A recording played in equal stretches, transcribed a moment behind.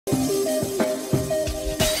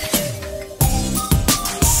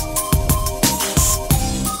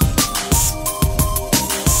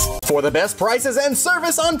For the best prices and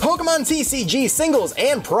service on Pokemon TCG singles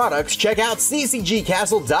and products, check out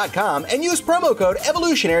ccgcastle.com and use promo code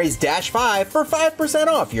Evolutionaries-5 for 5%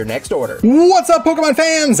 off your next order. What's up, Pokemon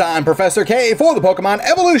fans? I'm Professor K for the Pokemon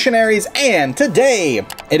Evolutionaries, and today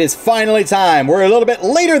it is finally time. We're a little bit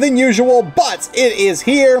later than usual, but it is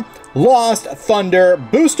here. Lost Thunder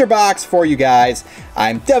booster box for you guys.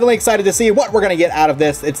 I'm definitely excited to see what we're going to get out of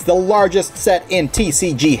this. It's the largest set in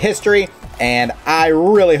TCG history, and I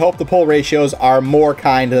really hope the pull ratios are more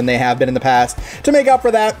kind than they have been in the past to make up for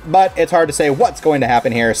that, but it's hard to say what's going to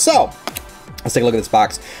happen here. So let's take a look at this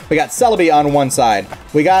box. We got Celebi on one side,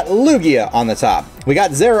 we got Lugia on the top, we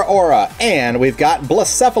got Zeraora, and we've got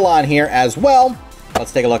Blacephalon here as well.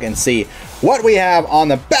 Let's take a look and see what we have on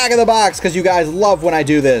the back of the box, because you guys love when I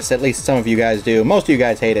do this. At least some of you guys do. Most of you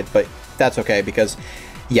guys hate it, but that's okay because,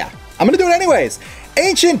 yeah, I'm going to do it anyways.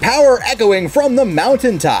 Ancient power echoing from the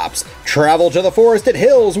mountaintops. Travel to the forested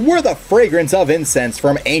hills where the fragrance of incense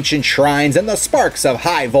from ancient shrines and the sparks of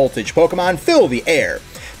high voltage Pokemon fill the air.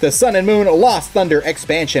 The Sun and Moon Lost Thunder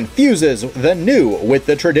expansion fuses the new with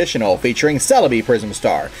the traditional, featuring Celebi Prism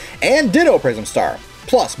Star and Ditto Prism Star,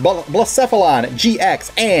 plus Blacephalon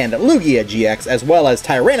GX and Lugia GX, as well as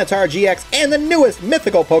Tyranitar GX and the newest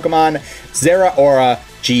mythical Pokemon, Zeraora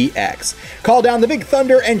GX. Call down the Big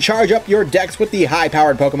Thunder and charge up your decks with the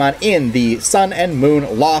high-powered Pokemon in the Sun and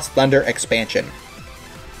Moon Lost Thunder expansion.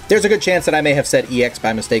 There's a good chance that I may have said EX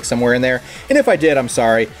by mistake somewhere in there, and if I did, I'm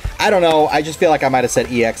sorry. I don't know, I just feel like I might have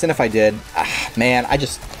said EX, and if I did, man,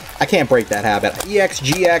 I can't break that habit. EX,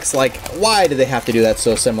 GX, like, why do they have to do that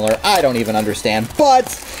so similar? I don't even understand. But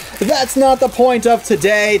that's not the point of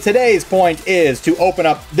today. Today's point is to open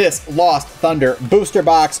up this Lost Thunder booster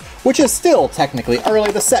box, which is still technically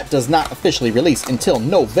early. The set does not officially release until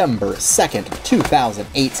November 2nd,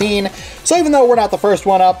 2018. So even though we're not the first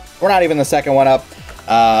one up, we're not even the second one up,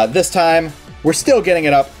 this time we're still getting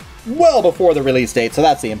it up well before the release date, so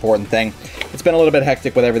that's the important thing. It's been a little bit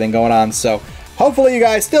hectic with everything going on, so hopefully you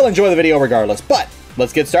guys still enjoy the video regardless, but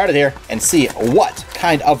let's get started here and see what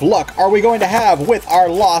kind of luck are we going to have with our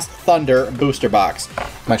Lost Thunder booster box.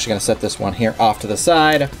 I'm actually going to set this one here off to the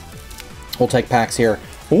side. We'll take packs here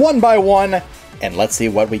one by one, and let's see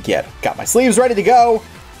what we get. Got my sleeves ready to go.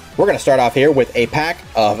 We're going to start off here with a pack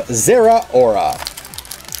of Zeraora.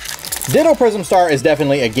 Ditto Prism Star is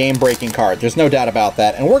definitely a game-breaking card. There's no doubt about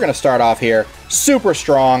that, and we're going to start off here super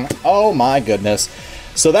strong. Oh my goodness.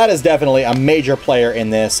 So that is definitely a major player in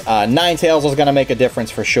this. Ninetales is going to make a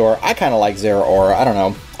difference for sure. I kind of like Zeraora. I don't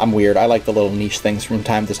know. I'm weird. I like the little niche things from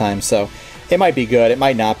time to time, so it might be good. It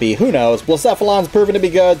might not be. Who knows? Blacephalon's proven to be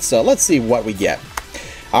good, so let's see what we get.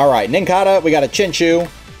 All right, Nincada, we got a Chinchou.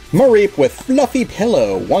 Mareep with Fluffy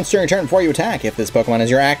Pillow. Once during your turn before you attack, if this Pokemon is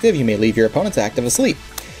your active, you may leave your opponent's active asleep.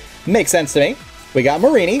 Makes sense to me. We got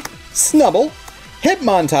Marini, Snubble,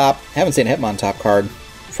 Hitmontop. Haven't seen a Hitmontop card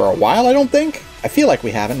for a while, I don't think. I feel like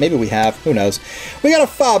we haven't. Maybe we have. Who knows? We got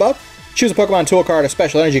a Faba. Choose a Pokemon tool card, a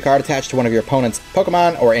special energy card attached to one of your opponent's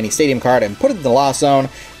Pokemon or any stadium card and put it in the Lost Zone.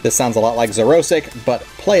 This sounds a lot like Xerosic, but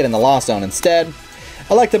play it in the Lost Zone instead.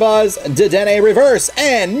 Electabuzz, Dedenne Reverse,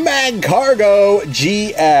 and Magcargo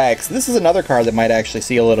GX. This is another card that might actually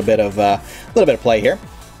see a little bit of play here.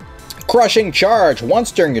 Crushing Charge.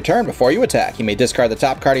 Once during your turn before you attack, you may discard the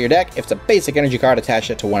top card of your deck. If it's a basic energy card, attach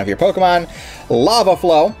it to one of your Pokemon. Lava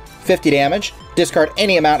Flow, 50 damage. Discard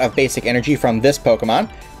any amount of basic energy from this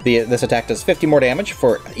Pokemon. This attack does 50 more damage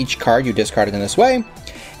for each card you discarded in this way.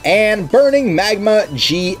 And Burning Magma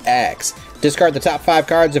GX. Discard the top 5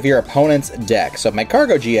 cards of your opponent's deck. So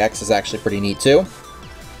Magcargo GX is actually pretty neat too.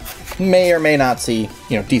 May or may not see,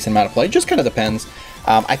 decent amount of play. Just kind of depends.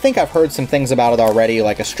 I think I've heard some things about it already,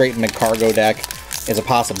 like a straight Magcargo deck is a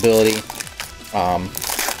possibility.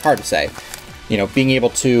 Hard to say. Being able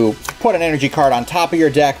to put an energy card on top of your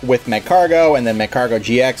deck with Magcargo, and then Magcargo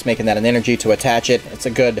GX, making that an energy to attach it. It's a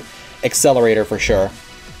good accelerator for sure.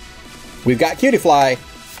 We've got Cutiefly,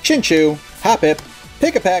 Chinchou, Hoppip,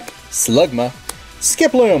 Pick-a-Peck, Slugma,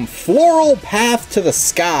 Skiploom, Floral Path to the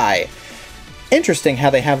Sky. Interesting how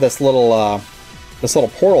they have this little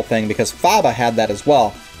portal thing, because Faba had that as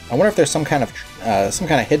well. I wonder if there's some kind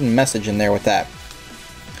of hidden message in there with that.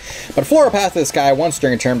 But Floral Path to the Sky, once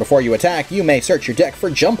during your turn before you attack, you may search your deck for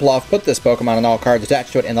Jumpluff, put this Pokemon and all cards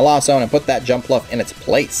attached to it in the Lost Zone, and put that Jumpluff in its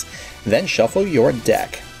place. Then shuffle your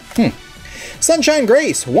deck. Sunshine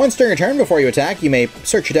Grace. Once during your turn before you attack, you may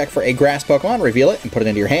search your deck for a grass Pokemon, reveal it, and put it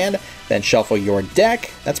into your hand. Then shuffle your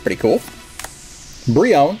deck. That's pretty cool.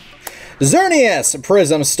 Brionne. Xerneas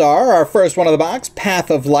Prism Star, our first one of the box.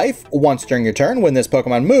 Path of Life. Once during your turn, when this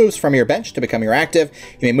Pokemon moves from your bench to become your active,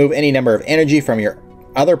 you may move any number of energy from your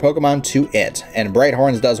other Pokemon to it. And Bright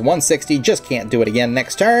Horns does 160, just can't do it again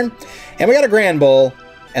next turn. And we got a Grand Bull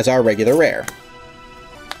as our regular rare.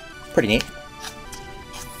 Pretty neat.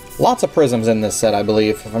 Lots of prisms in this set, I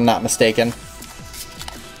believe, if I'm not mistaken.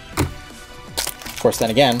 Of course,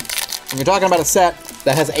 then again, when you're talking about a set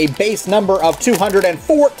that has a base number of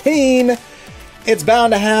 214, it's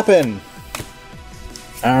bound to happen.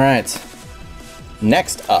 All right.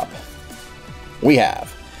 Next up, we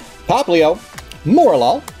have Poplio,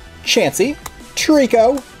 Morlul, Chansey,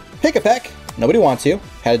 Trico, Pick-a-Peck, nobody wants you,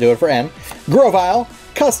 had to do it for N, Grovyle,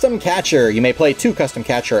 Custom Catcher. You may play 2 Custom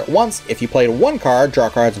Catcher at once. If you played 1 card, draw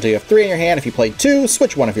cards until you have 3 in your hand. If you played 2,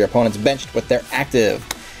 switch one of your opponent's benched with their active.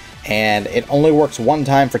 And it only works 1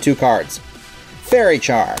 time for 2 cards. Fairy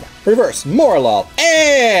Charm, Reverse Morlul,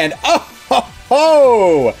 and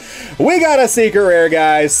oh, we got a secret rare,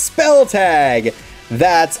 guys. Spell Tag.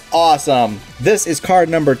 That's awesome. This is card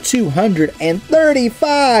number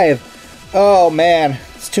 235. Oh man,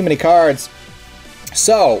 it's too many cards.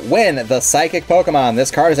 So, when the Psychic Pokemon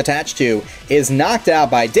this card is attached to is knocked out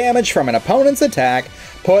by damage from an opponent's attack,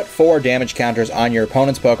 put 4 damage counters on your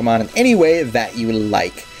opponent's Pokemon in any way that you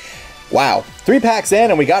like. Wow, 3 packs in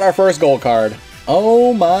and we got our first gold card.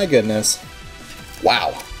 Oh my goodness.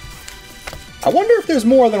 Wow. I wonder if there's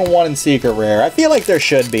more than 1 in Secret Rare. I feel like there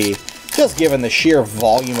should be, just given the sheer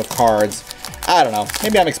volume of cards. I don't know,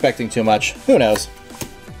 maybe I'm expecting too much. Who knows?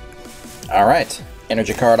 Alright,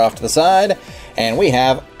 energy card off to the side. And we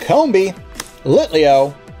have Combee,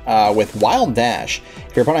 Litleo with Wild Dash.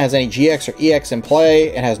 If your opponent has any GX or EX in play,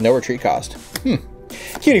 it has no retreat cost.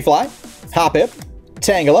 Cutiefly, Hoppip,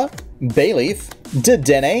 Tangela, Bayleaf,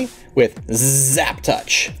 Dedenne with Zap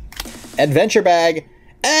Touch. Adventure Bag,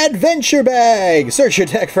 Adventure Bag! Search your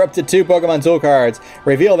deck for up to 2 Pokemon Tool cards,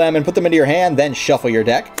 reveal them and put them into your hand, then shuffle your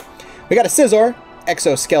deck. We got a Scizor,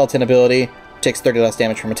 Exoskeleton ability, takes 30 less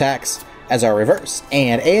damage from attacks as our reverse,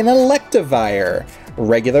 and an Electivire,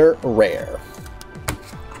 regular rare.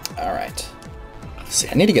 Alright. See,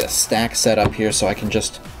 I need to get a stack set up here so I can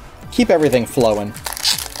just keep everything flowing.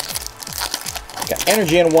 Got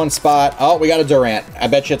energy in one spot. Oh, we got a Durant. I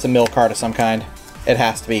bet you it's a mill card of some kind. It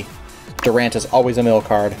has to be. Durant is always a mill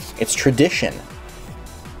card. It's tradition.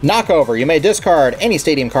 Knockover. You may discard any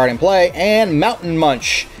stadium card in play, and Mountain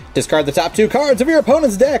Munch. Discard the top 2 cards of your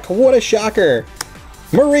opponent's deck. What a shocker.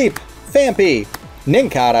 Mareep, Phanpy,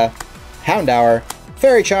 Nincada, Houndour,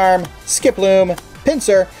 Fairy Charm, Skiploom,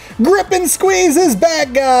 Pinsir. Grip and Squeeze is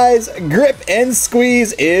back, guys! Grip and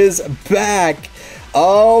Squeeze is back!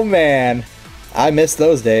 Oh, man. I miss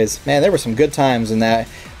those days. Man, there were some good times in that.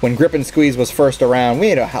 When Grip and Squeeze was first around, we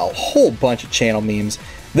had a whole bunch of channel memes.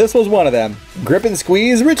 This was one of them. Grip and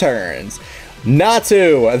Squeeze returns.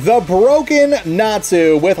 Natu, the broken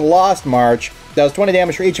Natu with Lost March. Does 20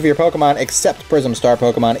 damage for each of your Pokemon except Prism Star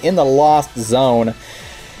Pokemon in the Lost Zone.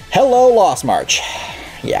 Hello, Lost March.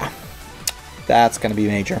 Yeah, that's going to be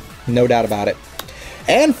major. No doubt about it.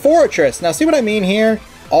 And Fortress. Now, see what I mean here?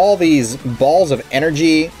 All these balls of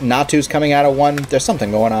energy, Natu's coming out of one. There's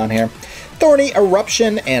something going on here. Thorny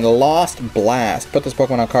Eruption and Lost Blast. Put this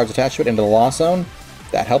Pokemon on cards attached to it into the Lost Zone.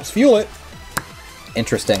 That helps fuel it.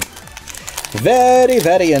 Interesting. Very,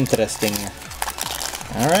 very interesting.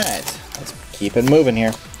 Alright. Let's keep it moving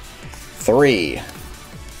here. 3.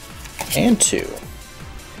 And 2.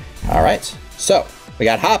 Alright. So, we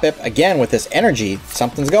got Hoppip again with this energy.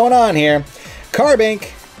 Something's going on here.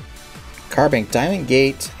 Carbink, Diamond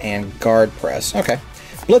Gate, and Guard Press. Okay.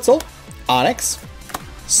 Blitzel, Onix,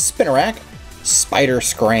 Spinarak, Spider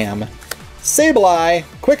Scram, Sableye,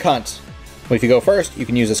 Quick Hunt. Well, if you go first, you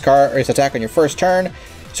can use this card or this attack on your first turn.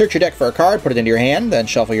 Search your deck for a card, put it into your hand, then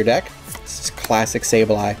shuffle your deck. This is classic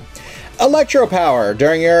Sableye. Electro Power.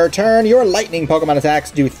 During your turn, your lightning Pokemon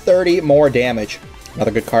attacks do 30 more damage.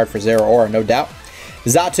 Another good card for Zeraora, no doubt.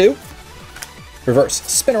 Xatu, Reverse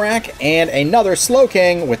Spinarak, and another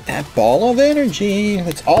Slowking with that ball of energy.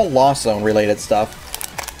 It's all Lost Zone related stuff.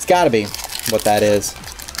 It's gotta be what that is.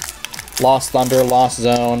 Lost Thunder, Lost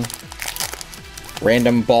Zone,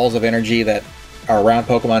 random balls of energy that are around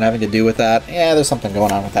Pokemon having to do with that. Yeah, there's something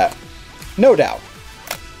going on with that. No doubt.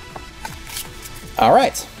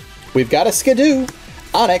 Alright. We've got a Skidoo,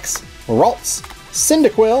 Onix, Ralts,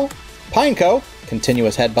 Cyndaquil, Pineco,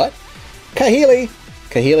 Continuous Headbutt, Kahili.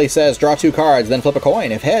 Kahili says, draw 2 cards, then flip a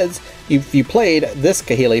coin. If heads, you played this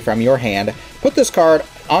Kahili from your hand, put this card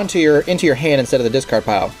into your hand instead of the discard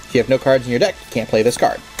pile. If you have no cards in your deck, you can't play this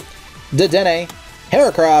card. Dedenne,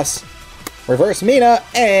 Heracross, Reverse Mina,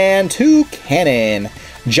 and Toucannon.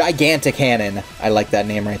 Gigantic Cannon. I like that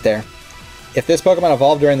name right there. If this Pokemon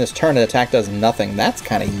evolved during this turn and attack does nothing, that's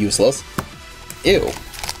kind of useless. Ew.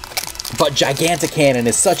 But Gigantic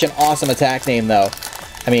is such an awesome attack name, though.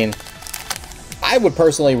 I mean, I would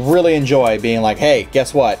personally really enjoy being like, hey,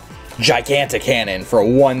 guess what? Gigantic Cannon for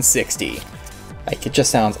 160. Like, it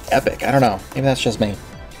just sounds epic. I don't know. Maybe that's just me.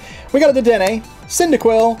 We got a Dedenne,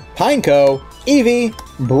 Cyndaquil, Pineco, Eevee,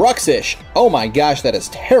 Bruxish. Oh my gosh, that is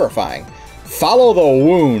terrifying. Follow the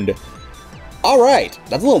Wound. Alright,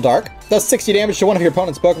 that's a little dark. Does 60 damage to one of your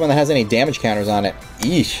opponent's Pokemon that has any damage counters on it.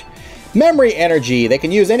 Eesh. Memory Energy. They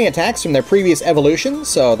can use any attacks from their previous evolution,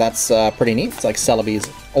 so that's pretty neat. It's like Celebi's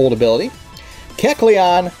old ability.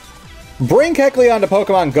 Kecleon. Bring Kecleon to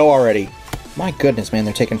Pokemon Go already. My goodness, man,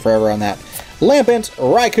 they're taking forever on that. Lampent,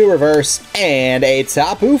 Raikou Reverse, and a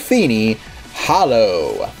Tapu Fini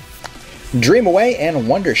Hollow. Dream Away and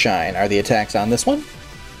Wondershine are the attacks on this one.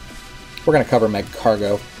 We're going to cover Mega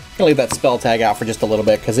Cargo. I'm going to leave that spell tag out for just a little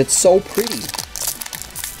bit because it's so pretty.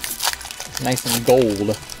 Nice and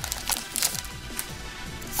gold.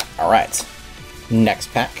 Alright,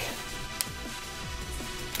 next pack.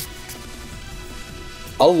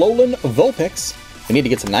 Alolan Vulpix. We need to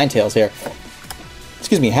get some Ninetales here.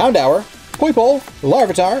 Excuse me, Houndour, Poipole,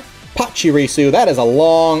 Larvitar, Pachirisu. That is a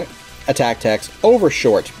long attack text, over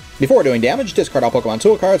short. Before doing damage, discard all Pokemon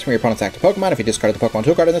Tool cards from your opponent's active Pokemon. If you discarded the Pokemon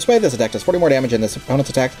Tool card in this way, this attack does 40 more damage, and this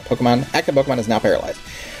opponent's active Pokemon is now paralyzed.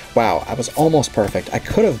 Wow, I was almost perfect. I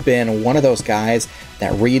could have been one of those guys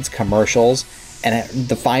that reads commercials and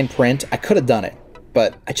the fine print. I could have done it,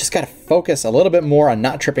 but I just got to focus a little bit more on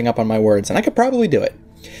not tripping up on my words, and I could probably do it.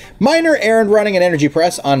 Minor Errand Running and Energy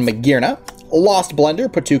Press on Magearna. Lost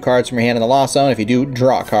Blender, put 2 cards from your hand in the Lost Zone. If you do,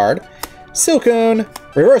 draw a card. Silcoon,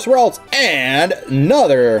 Reverse Ralts, and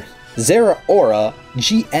another Zeraora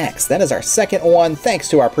GX. That is our second one, thanks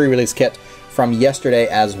to our pre-release kit from yesterday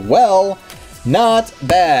as well. Not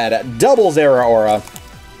bad. Double Zeraora.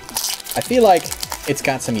 I feel like it's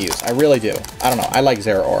got some use. I really do. I don't know. I like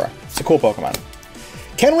Zeraora. It's a cool Pokemon.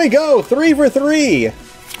 Can we go 3 for 3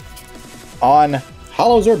 on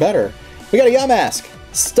Hollows or better? We got a Yamask,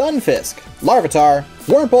 Stunfisk, Larvitar,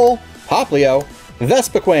 Wurmple, Poplio,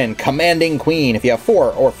 Vespiquen, Commanding Queen. If you have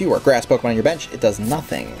 4 or fewer grass Pokemon on your bench, it does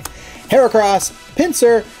nothing. Heracross,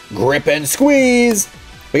 Pinsir, Grip and Squeeze.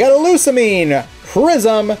 We got a Lusamine,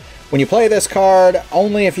 Prism. When you play this card,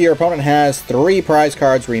 only if your opponent has 3 prize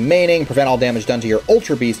cards remaining. Prevent all damage done to your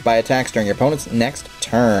Ultra Beast by attacks during your opponent's next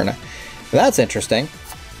turn. That's interesting.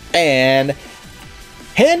 And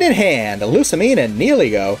hand in hand, Lusamine and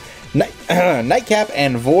Neeligo, Nightcap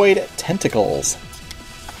and Void Tentacles.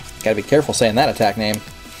 Gotta be careful saying that attack name.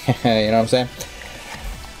 You know what I'm saying?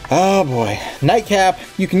 Oh boy. Nightcap,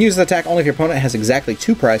 you can use the attack only if your opponent has exactly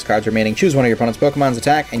 2 prize cards remaining. Choose one of your opponent's Pokemon's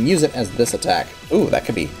attack and use it as this attack. Ooh, that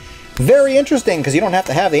could be very interesting because you don't have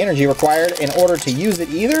to have the energy required in order to use it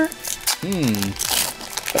either.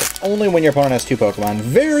 But it's only when your opponent has 2 Pokemon.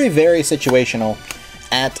 Very, very situational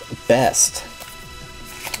at best.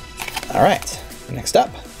 Alright, next up,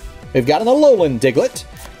 we've got an Alolan Diglett,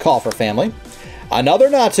 Call for Family, another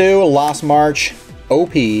Natu, Lost March,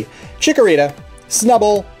 OP, Chikorita,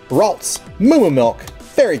 Snubbull, Ralts, Moo Milk,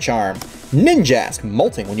 Fairy Charm, Ninjask,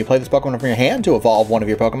 Molting. When you play this Pokemon from your hand to evolve one of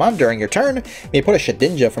your Pokemon during your turn, you may put a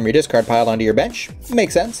Shedinja from your discard pile onto your bench.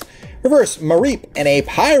 Makes sense. Reverse Mareep and a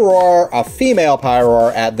Pyroar, a female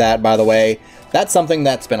Pyroar at that, by the way. That's something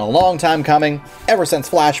that's been a long time coming. Ever since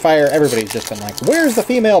Flashfire, everybody's just been like, where's the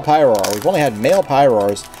female Pyroar? We've only had male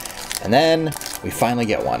Pyroars. And then we finally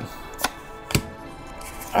get one.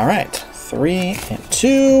 Alright, 3 and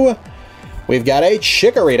 2. We've got a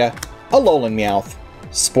Chikorita, a Alolan Meowth,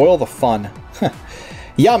 Spoil the Fun,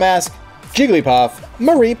 Yamask, Jigglypuff,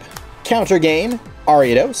 Mareep, Counter Gain,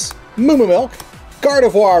 Ariados, Moo Milk,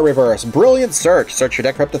 Gardevoir Reverse, Brilliant Search. Search your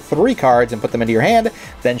deck for up to 3 cards and put them into your hand,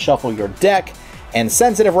 then shuffle your deck. And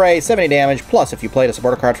Sensitive Ray, 70 damage, plus if you played a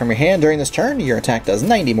supporter card from your hand during this turn, your attack does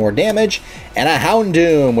 90 more damage. And a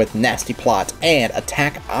Houndoom with Nasty Plot and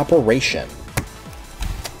Attack Operation.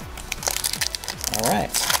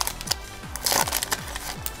 Alright.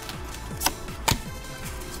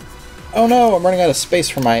 Oh no, I'm running out of space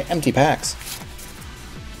for my empty packs.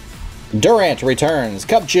 Durant returns,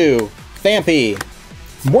 Cubchoo, Vampy,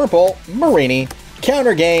 Wurmple, Marini,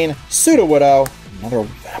 Counter Gain, Sudowoodo, another,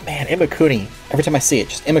 oh man, Imakuni. Every time I see it,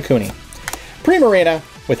 just Imakuni. Primarina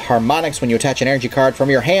with Harmonix. When you attach an energy card from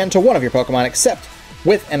your hand to one of your Pokemon, except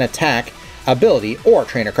with an attack, ability, or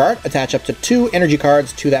trainer card, attach up to 2 energy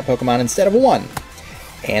cards to that Pokemon instead of 1.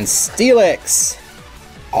 And Steelix.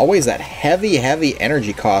 Always that heavy, heavy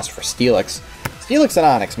energy cost for Steelix. Steelix and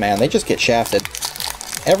Onix, man, they just get shafted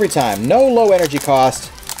every time. No low energy cost,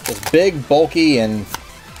 just big, bulky, and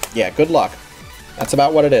yeah, good luck. That's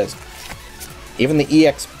about what it is. Even the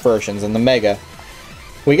EX versions and the Mega,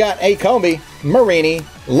 We got a Combi, Marini,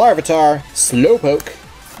 Larvitar, Slowpoke,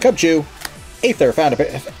 Cubchoo,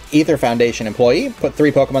 Aether Foundation employee. Put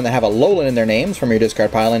 3 Pokemon that have a Alolan in their names from your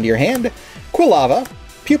discard pile into your hand. Quilava,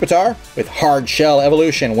 Pupitar with Hard Shell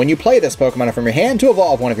Evolution. When you play this Pokemon from your hand to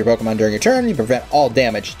evolve one of your Pokemon during your turn, you prevent all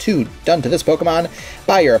damage done to this Pokemon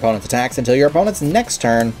by your opponent's attacks until your opponent's next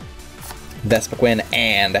turn. Vespiquen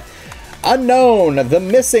and Unknown, the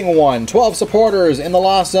missing one. 12 supporters in the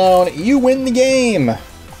Lost Zone. You win the game.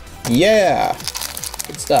 Yeah.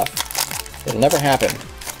 Good stuff. It'll never happen.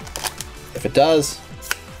 If it does,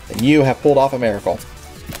 then you have pulled off a miracle.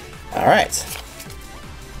 Alright.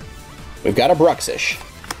 We've got a Bruxish,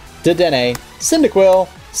 Dedenne, Cyndaquil,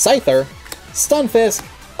 Scyther, Stunfisk,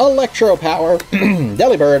 Electro Power,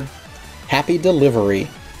 Delibird, Happy Delivery.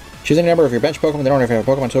 Choose any number of your bench Pokemon that don't have a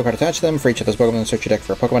Pokemon tool card attached to them. For each of those Pokemon, search your deck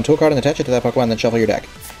for a Pokemon tool card and attach it to that Pokemon, then shuffle your deck.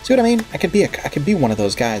 See what I mean? I could be one of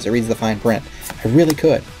those guys that reads the fine print. I really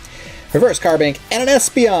could. Reverse Carbink and an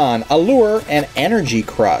Espeon, Allure, and Energy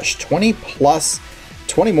Crush. 20 plus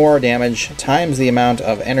 20 more damage times the amount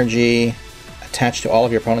of energy attached to all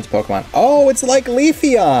of your opponent's Pokemon. Oh, it's like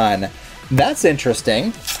Leafeon. That's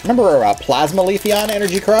interesting. Remember Plasma Leafeon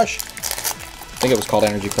Energy Crush? I think it was called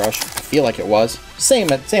Energy Crush. I feel like it was.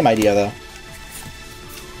 Same idea, though.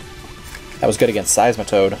 That was good against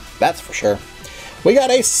Seismitoad, that's for sure. We got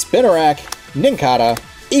a Spinarak, Nincada,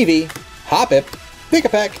 Eevee, Hoppip,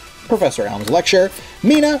 Pikapek, Professor Elm's Lecture,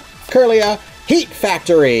 Mina, Kirlia, Heat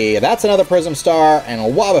Factory. That's another Prism Star, and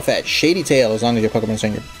Wobbuffet, Shady Tail, as long as your Pokemon is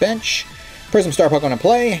on your bench. Prism Star Pokemon in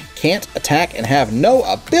play, can't attack and have no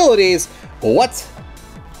abilities. What?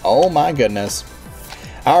 Oh my goodness.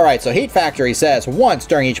 Alright, so Heat Factory says, once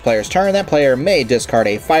during each player's turn, that player may discard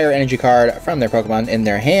a Fire Energy card from their Pokemon in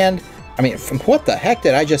their hand. I mean, what the heck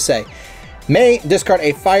did I just say? May discard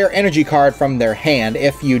a Fire Energy card from their hand.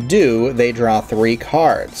 If you do, they draw 3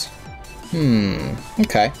 cards.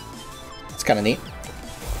 Okay. That's kind of neat.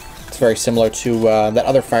 It's very similar to that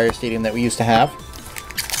other Fire Stadium that we used to have.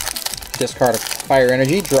 Discard a Fire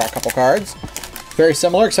Energy, draw a couple cards. Very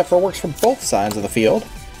similar, except for it works from both sides of the field.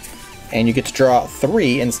 And you get to draw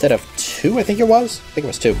 3 instead of 2, I think it was. I think it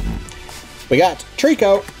was 2. We got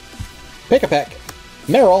Trico, Pikapek,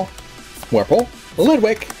 Meryl, Whirple,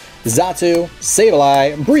 Lidwick, Xatu,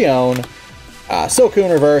 Sableye, Brionne,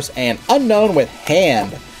 Silcoon Reverse, and Unknown with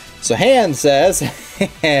Hand. So Hand says,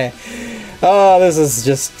 oh, this is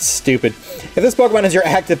just stupid. If this Pokemon is your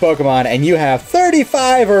active Pokemon and you have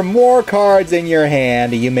 35 or more cards in your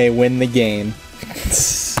hand, you may win the game.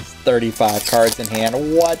 35 cards in hand.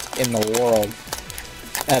 What in the world?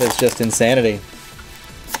 That is just insanity.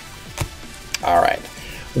 Alright.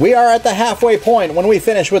 We are at the halfway point when we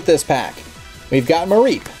finish with this pack. We've got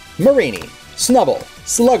Mareep, Marini, Snubble,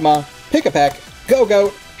 Slugma, Pikapek,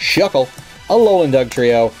 Go-Goat, Shuckle, Alolan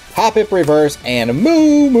Dugtrio, Hoppip Reverse, and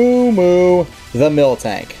Moo Moo Moo the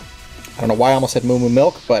Miltank. I don't know why I almost said Moo Moo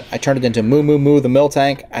Milk, but I turned it into Moo Moo Moo the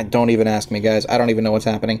Miltank. Don't even ask me, guys. I don't even know what's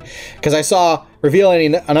happening. Because I saw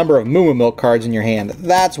revealing a number of Moo Moo Milk cards in your hand.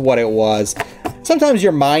 That's what it was. Sometimes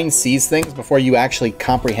your mind sees things before you actually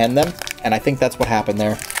comprehend them, and I think that's what happened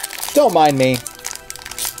there. Don't mind me.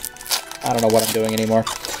 I don't know what I'm doing anymore.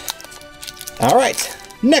 Alright,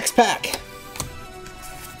 next pack.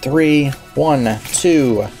 3, 1,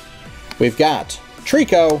 2. We've got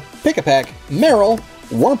Trico, Pikapek, Meryl,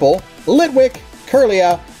 Wurmple, Lidwick,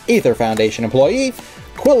 Kirlia, Aether Foundation employee,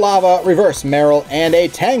 Quilava, Reverse Meryl, and a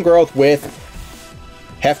Tangrowth with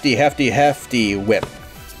Hefty Whip.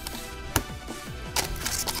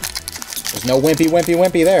 There's no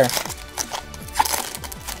wimpy there.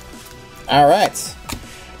 Alright.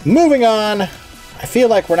 Moving on. I feel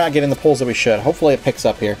like we're not getting the pulls that we should. Hopefully it picks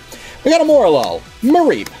up here. We got a Morlul,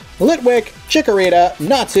 Mareep, Litwick, Chikorita,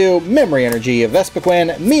 Natu, Memory Energy,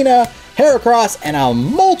 Vespiquen, Mina, Heracross, and a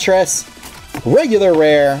Moltres, Regular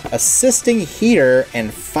Rare, Assisting Heater,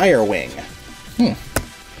 and Firewing.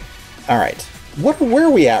 Alright. Where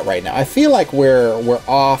are we at right now? I feel like we're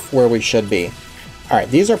off where we should be. Alright,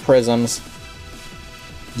 these are prisms.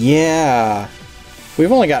 Yeah.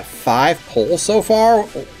 We've only got 5 pulls so far.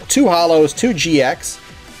 2 holos, 2 GX,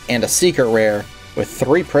 and a secret rare with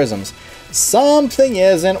 3 prisms. Something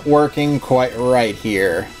isn't working quite right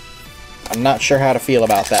here. I'm not sure how to feel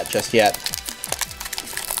about that just yet.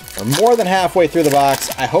 We're more than halfway through the box.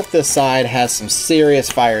 I hope this side has some serious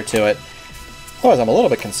fire to it. Otherwise, I'm a little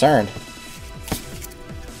bit concerned.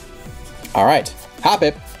 Alright.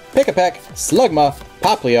 Hoppip, Pikapek, Slugma,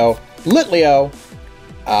 Poplio, Litleo,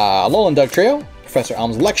 Alolan Dugtrio, Professor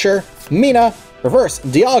Elm's Lecture, Mina, Reverse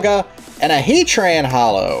Dialga, and a Heatran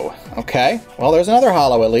Holo. Okay, well there's another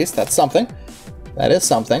Holo at least. That's something. That is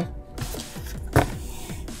something.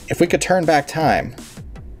 if we could turn back time.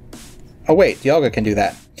 Oh wait, Dialga can do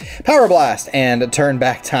that. Power Blast and turn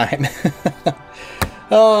back time.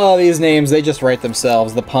 Oh, these names, they just write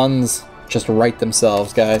themselves. The puns just write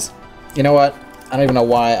themselves, guys. You know what? I don't even know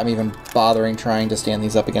why I'm even bothering trying to stand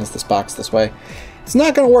these up against this box this way. It's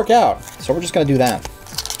not going to work out, so we're just going to do that.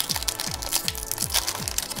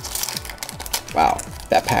 Wow,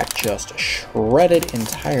 that pack just shredded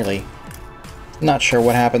entirely. Not sure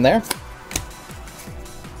what happened there.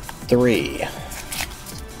 3.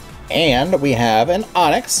 And we have an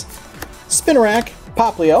Onyx, Spinarak,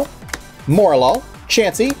 Poplio, Morlul,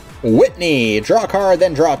 Chansey, Whitney. Draw a card,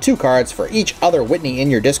 then draw 2 cards for each other Whitney in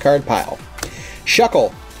your discard pile.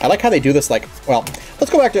 Shuckle. I like how they do this like, well, let's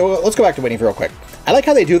go back to Whitney real quick. I like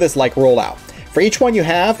how they do this like rollout. For each one you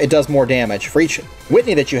have, it does more damage. For each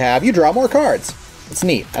Whitney that you have, you draw more cards. It's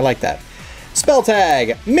neat. I like that. Spell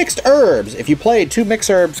tag, Mixed Herbs. If you play 2 Mixed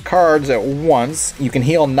Herbs cards at once, you can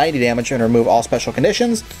heal 90 damage and remove all special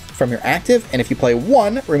conditions from your active. And if you play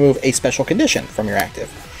 1, remove a special condition from your active.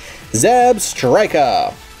 Zeb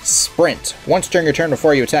Striker. Sprint. Once during your turn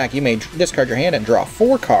before you attack, you may discard your hand and draw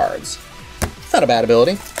 4 cards. Not a bad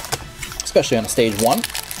ability, especially on a stage 1.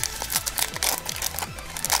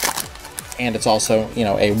 And it's also, you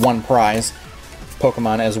know, a 1 prize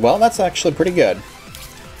Pokemon as well. That's actually pretty good.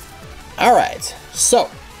 Alright, so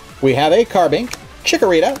we have a Carbink,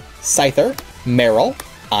 Chikorita, Scyther, Marill,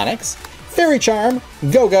 Onyx, Fairy Charm,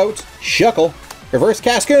 Go-Goat, Shuckle, Reverse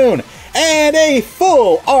Cascoon, and a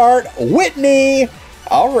full art Whitney!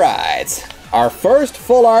 Alright, our first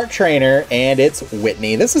full art trainer, and it's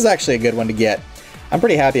Whitney. This is actually a good one to get. I'm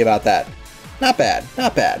pretty happy about that. Not bad,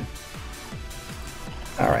 not bad.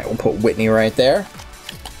 Alright, we'll put Whitney right there.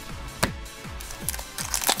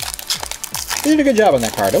 They did a good job on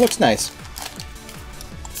that card. It looks nice.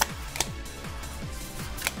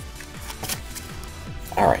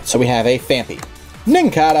 Alright, so we have a Phanpy,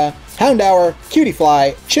 Nincada, Houndour,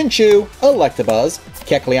 Cutiefly, Chinchou, Electabuzz,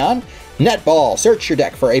 Kecleon, Netball. Search your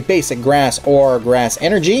deck for a basic grass or grass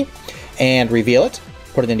energy and reveal it.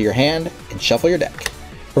 Put it into your hand and shuffle your deck.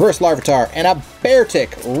 Reverse Larvitar and a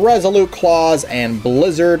Beartic. Resolute Claws and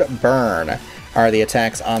Blizzard Burn are the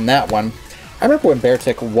attacks on that one. I remember when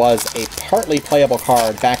Beartic was a partly playable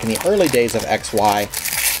card back in the early days of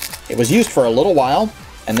XY. It was used for a little while,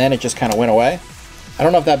 and then it just kind of went away. I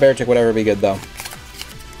don't know if that Beartic would ever be good, though.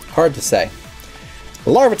 Hard to say.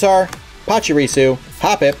 Larvitar, Pachirisu,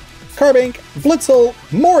 Hoppip, Carbink, Blitzel,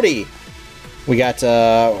 Morty. We got,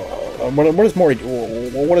 what does Morty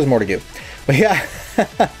do? We got,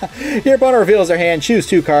 your opponent reveals their hand, choose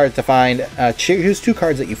 2 cards to find, choose 2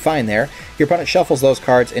 cards that you find there. Your opponent shuffles those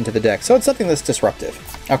cards into the deck. So it's something that's disruptive.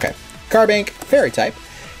 Okay. Carbink, Fairy type.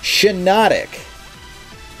 Shiinotic.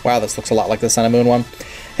 Wow, this looks a lot like the Sun and Moon one.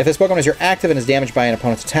 If this Pokemon is your active and is damaged by an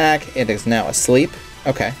opponent's attack, it is now asleep.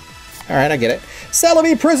 Okay. Alright, I get it.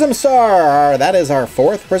 Celebi Prism Star! That is our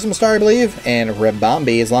 4th Prism Star, I believe. And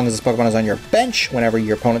Ribombee, as long as this Pokemon is on your bench, whenever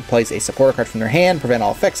your opponent plays a supporter card from their hand, prevent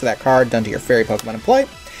all effects of that card done to your fairy Pokemon in play.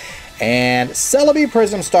 And Celebi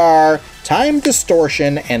Prism Star, Time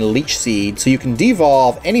Distortion, and Leech Seed, so you can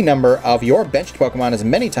devolve any number of your benched Pokemon as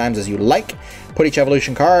many times as you like. Put each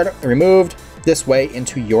evolution card removed this way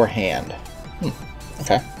into your hand.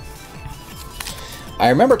 Okay. I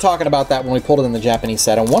remember talking about that when we pulled it in the Japanese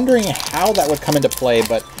set. I'm wondering how that would come into play,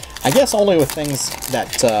 but I guess only with things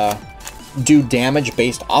that do damage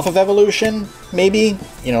based off of evolution, maybe.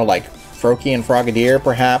 You know, like Froakie and Frogadier,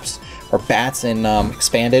 perhaps, or Bats in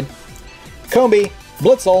Expanded. Combee,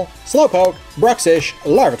 Blitzel, Slowpoke, Bruxish,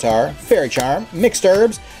 Larvitar, Fairy Charm, Mixed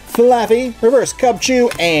Herbs, Flaffy, Reverse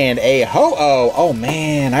Cubchoo, and a Ho-Oh. Oh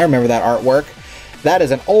man, I remember that artwork. That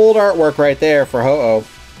is an old artwork right there for Ho-Oh.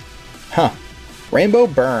 Huh. Rainbow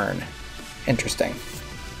Burn. Interesting.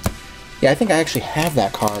 Yeah, I think I actually have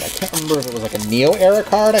that card. I can't remember if it was like a Neo era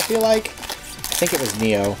card, I feel like. I think it was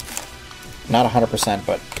Neo. Not 100%,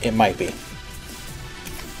 but it might be.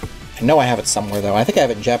 I know I have it somewhere, though. I think I have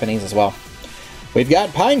it in Japanese as well. We've got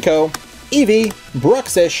Pineco, Eevee,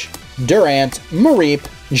 Bruxish, Durant, Mareep,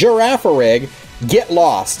 Girafarig, Get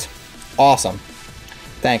Lost. Awesome.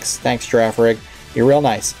 Thanks, Girafarig. You're real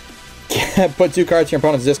nice. Put 2 cards in your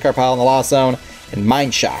opponent's discard pile in the Lost Zone, and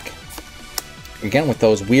Mind Shock. Again with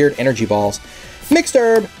those weird energy balls. Mixed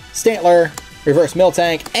Herb, Stantler, Reverse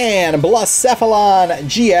Miltank, and Blacephalon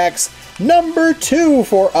GX number 2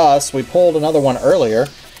 for us. We pulled another one earlier.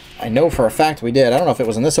 I know for a fact we did. I don't know if it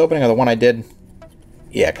was in this opening or the one I did.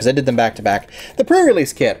 Yeah, because I did them back to back. The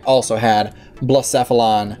pre-release kit also had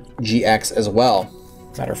Blacephalon GX as well.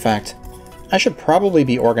 Matter of fact, I should probably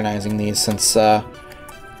be organizing these since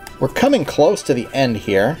we're coming close to the end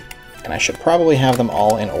here. And I should probably have them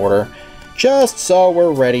all in order, just so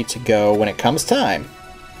we're ready to go when it comes time.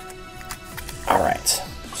 Alright,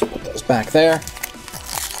 so put those back there.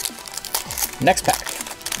 Next pack.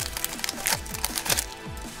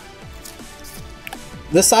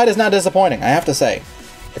 This side is not disappointing, I have to say.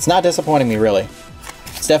 It's not disappointing me, really.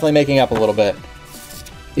 It's definitely making up a little bit.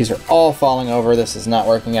 These are all falling over. This is not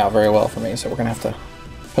working out very well for me, so we're going to have to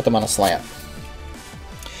put them on a slant.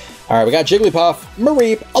 Alright, we got Jigglypuff,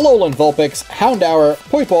 Mareep, Alolan Vulpix, Houndour,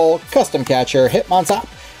 Poipole, Custom Catcher, Hitmontop,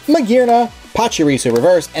 Magearna, Pachirisu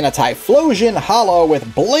Reverse, and a Typhlosion Holo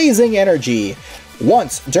with Blazing Energy.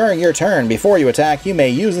 Once during your turn, before you attack, you may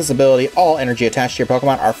use this ability. All energy attached to your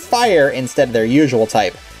Pokemon are fire instead of their usual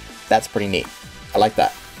type. That's pretty neat. I like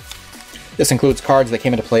that. This includes cards that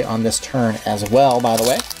came into play on this turn as well, by the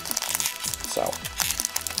way. So,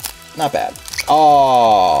 not bad.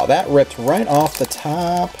 Oh, that ripped right off the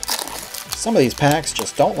top. Some of these packs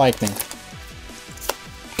just don't like me.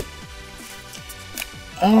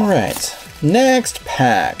 Alright, next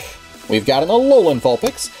pack. We've got an Alolan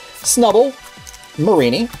Vulpix, Snubbull,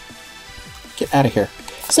 Marini, get out of here,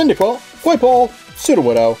 Cyndaquil, Poipole,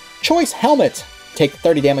 Sudowoodo, Choice Helmet, take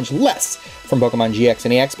 30 damage less from Pokemon GX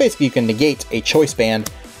and EX. Basically, you can negate a Choice Band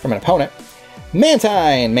from an opponent.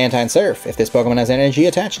 Mantine Surf. If this Pokemon has energy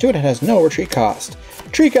attached to it, it has no retreat cost.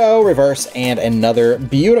 Trico, Reverse, and another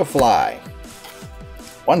Beautifly.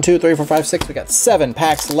 1, 2, 3, 4, 5, 6. We got 7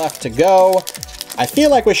 packs left to go. I feel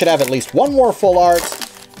like we should have at least one more full art.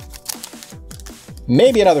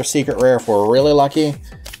 Maybe another secret rare if we're really lucky,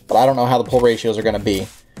 but I don't know how the pull ratios are going to be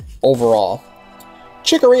overall.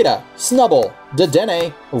 Chikorita, Snubbull,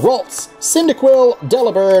 Dedenne, Ralts, Cyndaquil,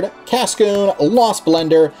 Delibird, Cascoon, Lost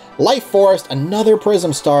Blender, Life Forest, another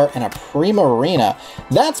Prism Star, and a Primarina.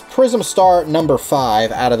 That's Prism Star number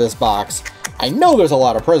 5 out of this box. I know there's a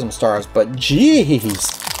lot of Prism Stars, but geez,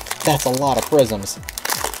 that's a lot of Prisms.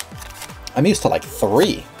 I'm used to like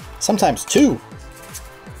 3, sometimes 2.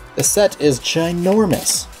 This set is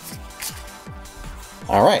ginormous.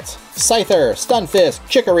 Alright, Scyther, Stunfisk,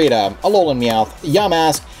 Chikorita, Alolan Meowth,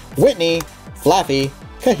 Yamask, Whitney, Flaffy,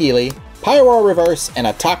 Kahili, Pyroar Reverse, and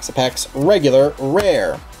a Toxapex regular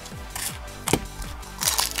rare.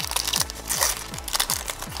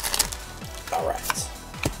 Alright.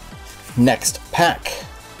 Next pack.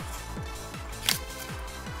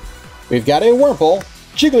 We've got a Wurmple,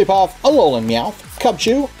 Jigglypuff, Alolan Meowth,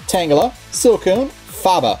 Cubchoo, Tangela, Silcoon,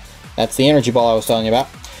 Faba. That's the energy ball I was telling you about.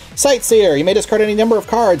 Sightseer, you may discard any number of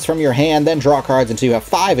cards from your hand, then draw cards until you have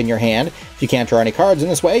 5 in your hand. If you can't draw any cards in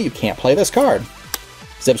this way, you can't play this card.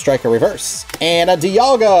 Zip Striker Reverse. And a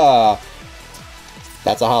Dialga!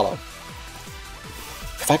 That's a holo.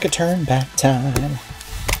 If I could turn back time,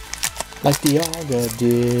 like Dialga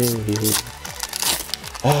did.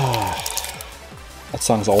 That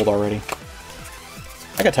song's old already.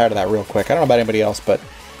 I got tired of that real quick. I don't know about anybody else, but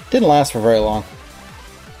it didn't last for very long.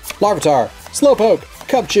 Larvitar, Slowpoke,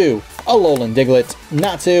 Cubchoo, Alolan Diglett,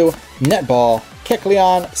 Natsu, Netball,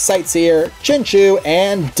 Kecleon, Sightseer, Chinchou,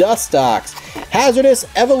 and Dustox. Hazardous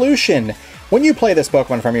Evolution. When you play this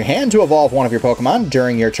Pokemon from your hand to evolve one of your Pokemon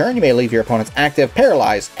during your turn, you may leave your opponent's active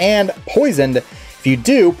paralyzed and poisoned. If you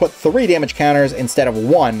do, put 3 damage counters instead of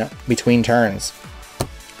 1 between turns.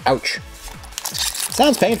 Ouch.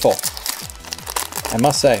 Sounds painful, I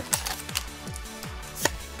must say.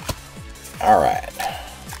 Alright.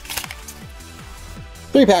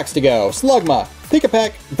 3 packs to go. Slugma,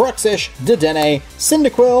 Pikapek, Bruxish, Dedenne,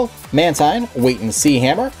 Cyndaquil, Mantine, Wait and See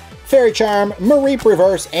Hammer, Fairy Charm, Mareep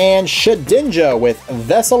Reverse, and Shedinja with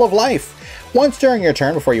Vessel of Life. Once during your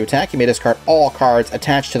turn before you attack, you may discard all cards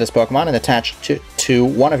attached to this Pokemon and attach to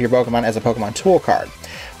one of your Pokemon as a Pokemon Tool card.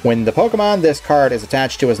 When the Pokemon this card is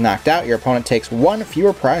attached to is knocked out, your opponent takes 1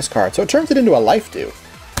 fewer prize card, so it turns it into a Life Dew.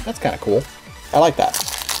 That's kind of cool. I like that.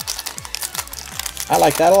 I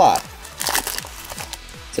like that a lot.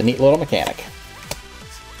 It's a neat little mechanic.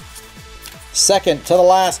 Second to the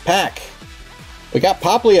last pack. We got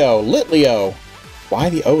Poplio, Litleo. Why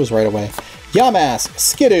the O's right away? Yamask,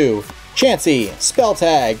 Skidoo, Chansey, Spell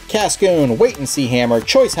Tag, Cascoon, Wait and See Hammer,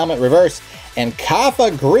 Choice Helmet Reverse, and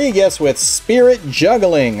Kaffa Grigus with Spirit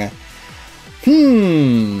Juggling.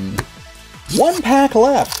 1 pack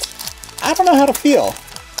left. I don't know how to feel.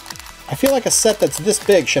 I feel like a set that's this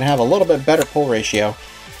big should have a little bit better pull ratio.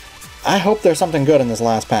 I hope there's something good in this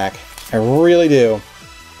last pack. I really do.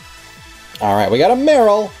 Alright, we got a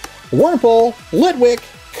Marill, Wurmple, Litwick,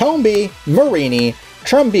 Combee, Marini,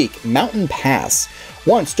 Trumbeak, Mountain Pass.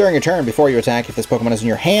 Once during your turn before you attack, if this Pokemon is in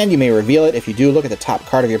your hand, you may reveal it. If you do, look at the top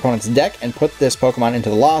card of your opponent's deck and put this Pokemon into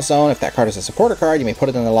the Lost Zone. If that card is a supporter card, you may put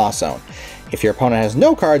it in the Lost Zone. If your opponent has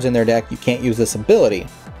no cards in their deck, you can't use this ability.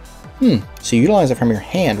 So you utilize it from your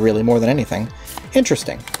hand, really, more than anything.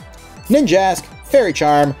 Interesting. Ninjask, Fairy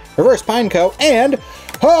Charm, Reverse Pineco, and...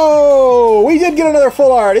 oh! We did get another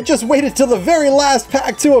full art! It just waited till the very last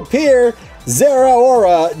pack to appear!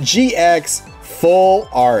 Zeraora GX Full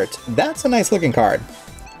Art. That's a nice looking card.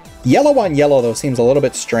 Yellow on yellow, though, seems a little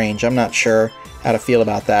bit strange. I'm not sure how to feel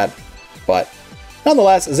about that. But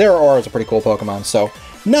nonetheless, Zeraora is a pretty cool Pokemon, so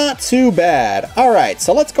not too bad. Alright,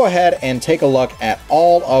 so let's go ahead and take a look at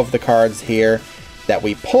all of the cards here that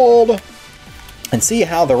we pulled and see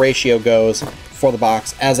how the ratio goes for the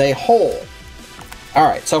box as a whole.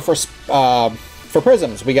 Alright, so for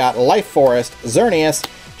Prisms, we got Life Forest, Xerneas,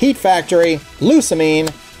 Heat Factory,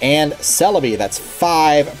 Lusamine, and Celebi. That's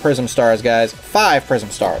 5 Prism Stars, guys. 5 Prism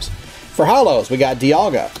Stars. For Hollows, we got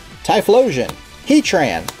Dialga, Typhlosion,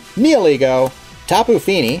 Heatran, Neoligo, Tapu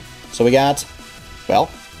Fini. So we got, well,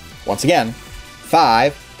 once again,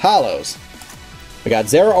 5 Hollows. We got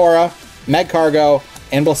Zeraora, Magcargo,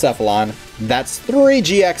 and Blacephalon. That's 3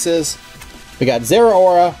 GXs. We got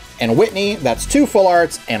Zeraora and Whitney. That's 2 full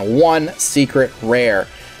arts and 1 secret rare.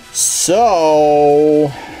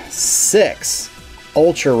 So 6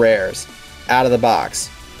 ultra rares out of the box.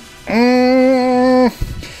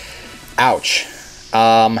 Ouch.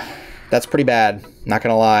 That's pretty bad, not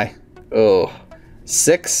gonna lie. Ugh.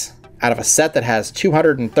 6 out of a set that has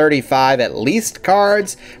 235 at least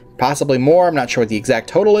cards, possibly more. I'm not sure what the exact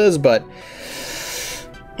total is, but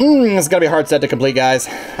it's gonna be a hard set to complete, guys.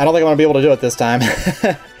 I don't think I'm gonna be able to do it this time.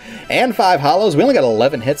 And 5 hollows. We only got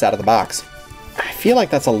 11 hits out of the box. I feel like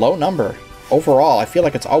that's a low number overall. I feel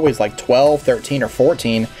like it's always like 12, 13, or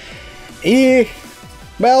 14.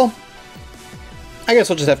 Well, I guess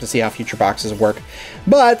we'll just have to see how future boxes work.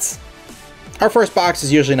 But our first box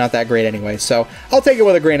is usually not that great anyway, so I'll take it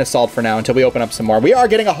with a grain of salt for now until we open up some more. We are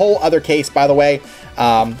getting a whole other case, by the way,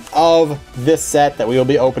 of this set that we will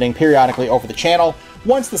be opening periodically over the channel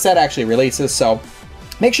once the set actually releases, so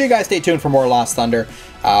make sure you guys stay tuned for more Lost Thunder.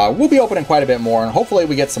 We'll be opening quite a bit more, and hopefully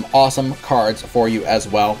we get some awesome cards for you as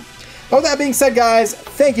well. But with that being said, guys,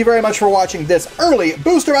 thank you very much for watching this early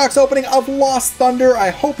booster box opening of Lost Thunder. I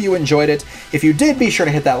hope you enjoyed it. If you did, be sure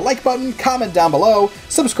to hit that like button, comment down below,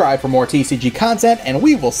 subscribe for more TCG content, and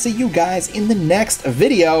we will see you guys in the next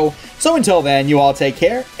video. So until then, you all take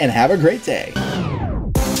care and have a great day.